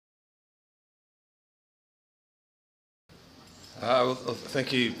Well,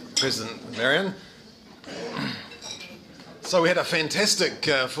 thank you, President Marion. So we had a fantastic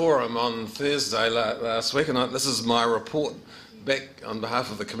forum on Thursday last week, and this is my report back on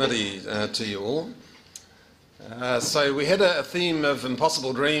behalf of the committee to you all. So we had a theme of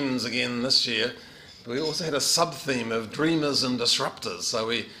impossible dreams again this year, but we also had a sub-theme of dreamers and disruptors. So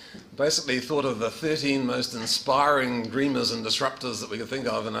we basically thought of the 13 most inspiring dreamers and disruptors that we could think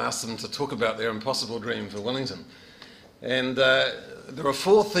of and asked them to talk about their impossible dream for Wellington. And there were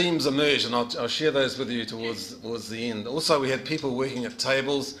 4 themes emerged, and I'll share those with you towards the end. Also, we had people working at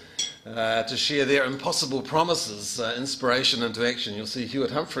tables to share their impossible promises, inspiration into action. You'll see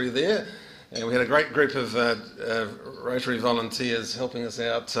Hewitt Humphrey there, and we had a great group of Rotary volunteers helping us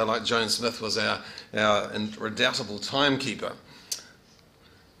out, like Joan Smith was our redoubtable timekeeper.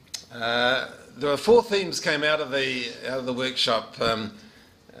 There were 4 themes came out of the workshop.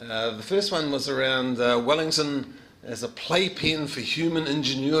 The first one was around Wellington as a playpen for human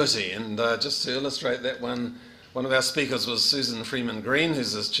ingenuity, and just to illustrate that one of our speakers was Susan Freeman-Green,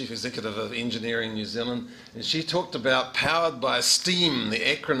 who's the Chief Executive of Engineering New Zealand, and she talked about Powered by STEAM, the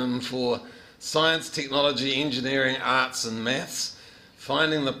acronym for Science, Technology, Engineering, Arts and Maths,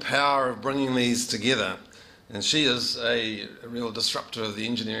 finding the power of bringing these together. And she is a real disruptor of the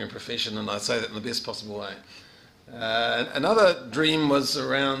engineering profession, and I say that in the best possible way. Another dream was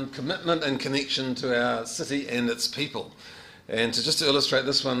around commitment and connection to our city and its people. And just to illustrate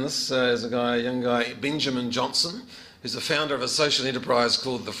this one, this is a young guy, Benjamin Johnson, who's the founder of a social enterprise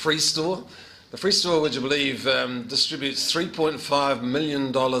called the Free Store. The Free Store, would you believe, distributes $3.5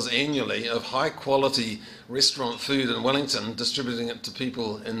 million annually of high-quality restaurant food in Wellington, distributing it to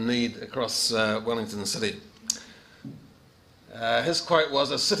people in need across Wellington City. His quote was,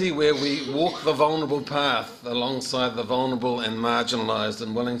 "A city where we walk the vulnerable path alongside the vulnerable and marginalised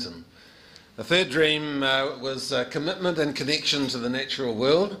in Wellington." The third dream was commitment and connection to the natural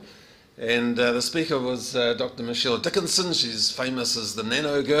world. And the speaker was Dr. Michelle Dickinson. She's famous as the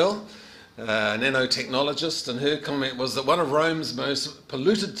Nano Girl, nanotechnologist. And her comment was that one of Rome's most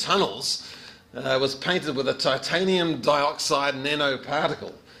polluted tunnels was painted with a titanium dioxide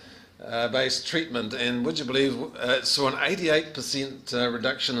nanoparticle based treatment, and would you believe it saw an 88%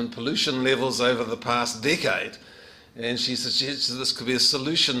 reduction in pollution levels over the past decade, and she suggested this could be a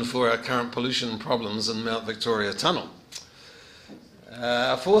solution for our current pollution problems in Mount Victoria Tunnel.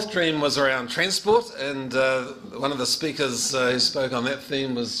 Our fourth dream was around transport, and one of the speakers who spoke on that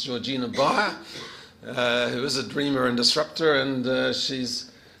theme was Georgina Bayer, who is a dreamer and disruptor, and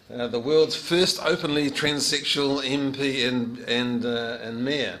she's the world's first openly transsexual MP and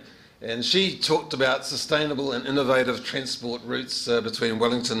mayor. And she talked about sustainable and innovative transport routes between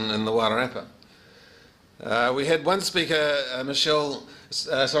Wellington and the Wairarapa. We had one speaker,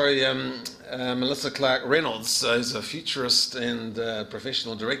 Melissa Clark Reynolds, who's a futurist and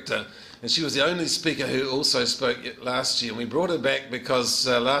professional director, and she was the only speaker who also spoke last year. And we brought her back because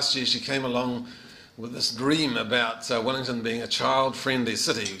last year she came along with this dream about Wellington being a child-friendly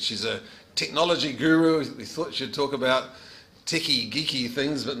city. She's a technology guru. We thought she'd talk about techie, geeky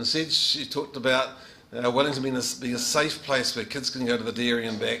things, but instead she talked about Wellington being a safe place where kids can go to the dairy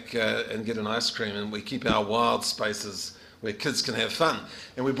and back and get an ice cream, and we keep our wild spaces where kids can have fun.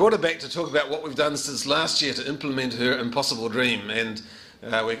 And we brought her back to talk about what we've done since last year to implement her impossible dream. And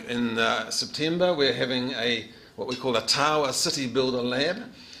in September we're having what we call a Tawa City Builder Lab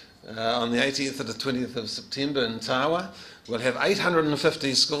on the 18th to the 20th of September in Tawa. We'll have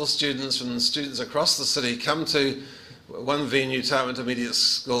 850 school students from students across the city come to one venue, Tawa Intermediate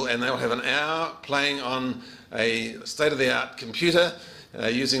School, and they'll have an hour playing on a state-of-the-art computer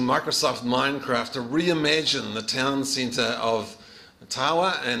using Microsoft Minecraft to reimagine the town centre of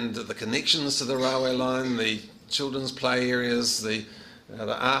Tawa and the connections to the railway line, the children's play areas, the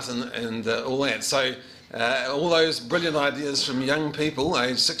art and all that. So all those brilliant ideas from young people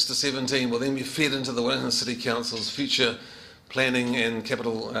aged 6 to 17 will then be fed into the Wellington City Council's future planning and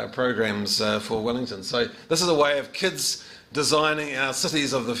capital programs for Wellington. So this is a way of kids designing our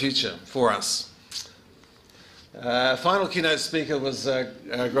cities of the future for us. Final keynote speaker was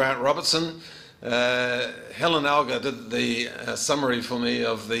Grant Robertson. Helen Alger did the summary for me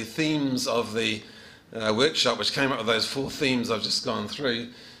of the themes of the workshop, which came up with those 4 themes I've just gone through.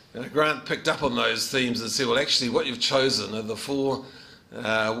 Grant picked up on those themes and said, well, actually what you've chosen are the 4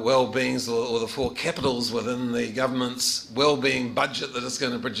 well-beings or the 4 capitals within the government's well-being budget that it's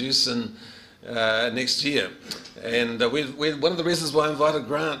going to produce in next year. And one of the reasons why I invited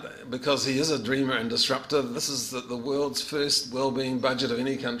Grant, because he is a dreamer and disruptor. This is the world's first well-being budget of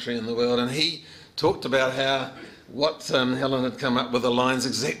any country in the world, and he talked about how what Helen had come up with aligns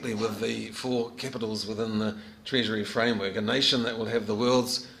exactly with the 4 capitals within the Treasury framework. A nation that will have the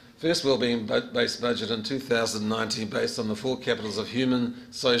world's first wellbeing-based budget in 2019 based on the 4 capitals of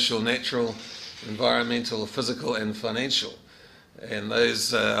human, social, natural, environmental, physical and financial. And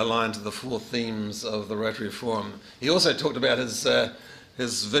those align to the 4 themes of the Rotary Forum. He also talked about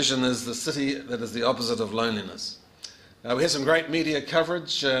his vision as the city that is the opposite of loneliness. We had some great media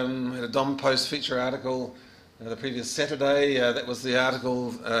coverage. Had a Dom Post feature article the previous Saturday. That was the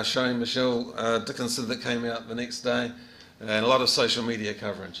article showing Michelle Dickinson that came out the next day, and a lot of social media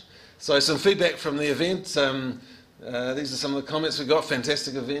coverage. So some feedback from the event. These are some of the comments we got.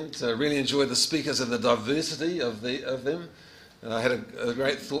 Fantastic event. Really enjoyed the speakers and the diversity of them. I had a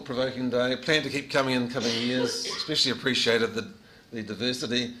great thought-provoking day. Plan to keep coming in coming years. Especially appreciated the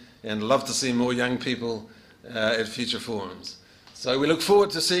diversity and love to see more young people at future forums. So we look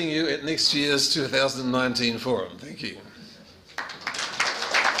forward to seeing you at next year's 2019 forum. Thank you.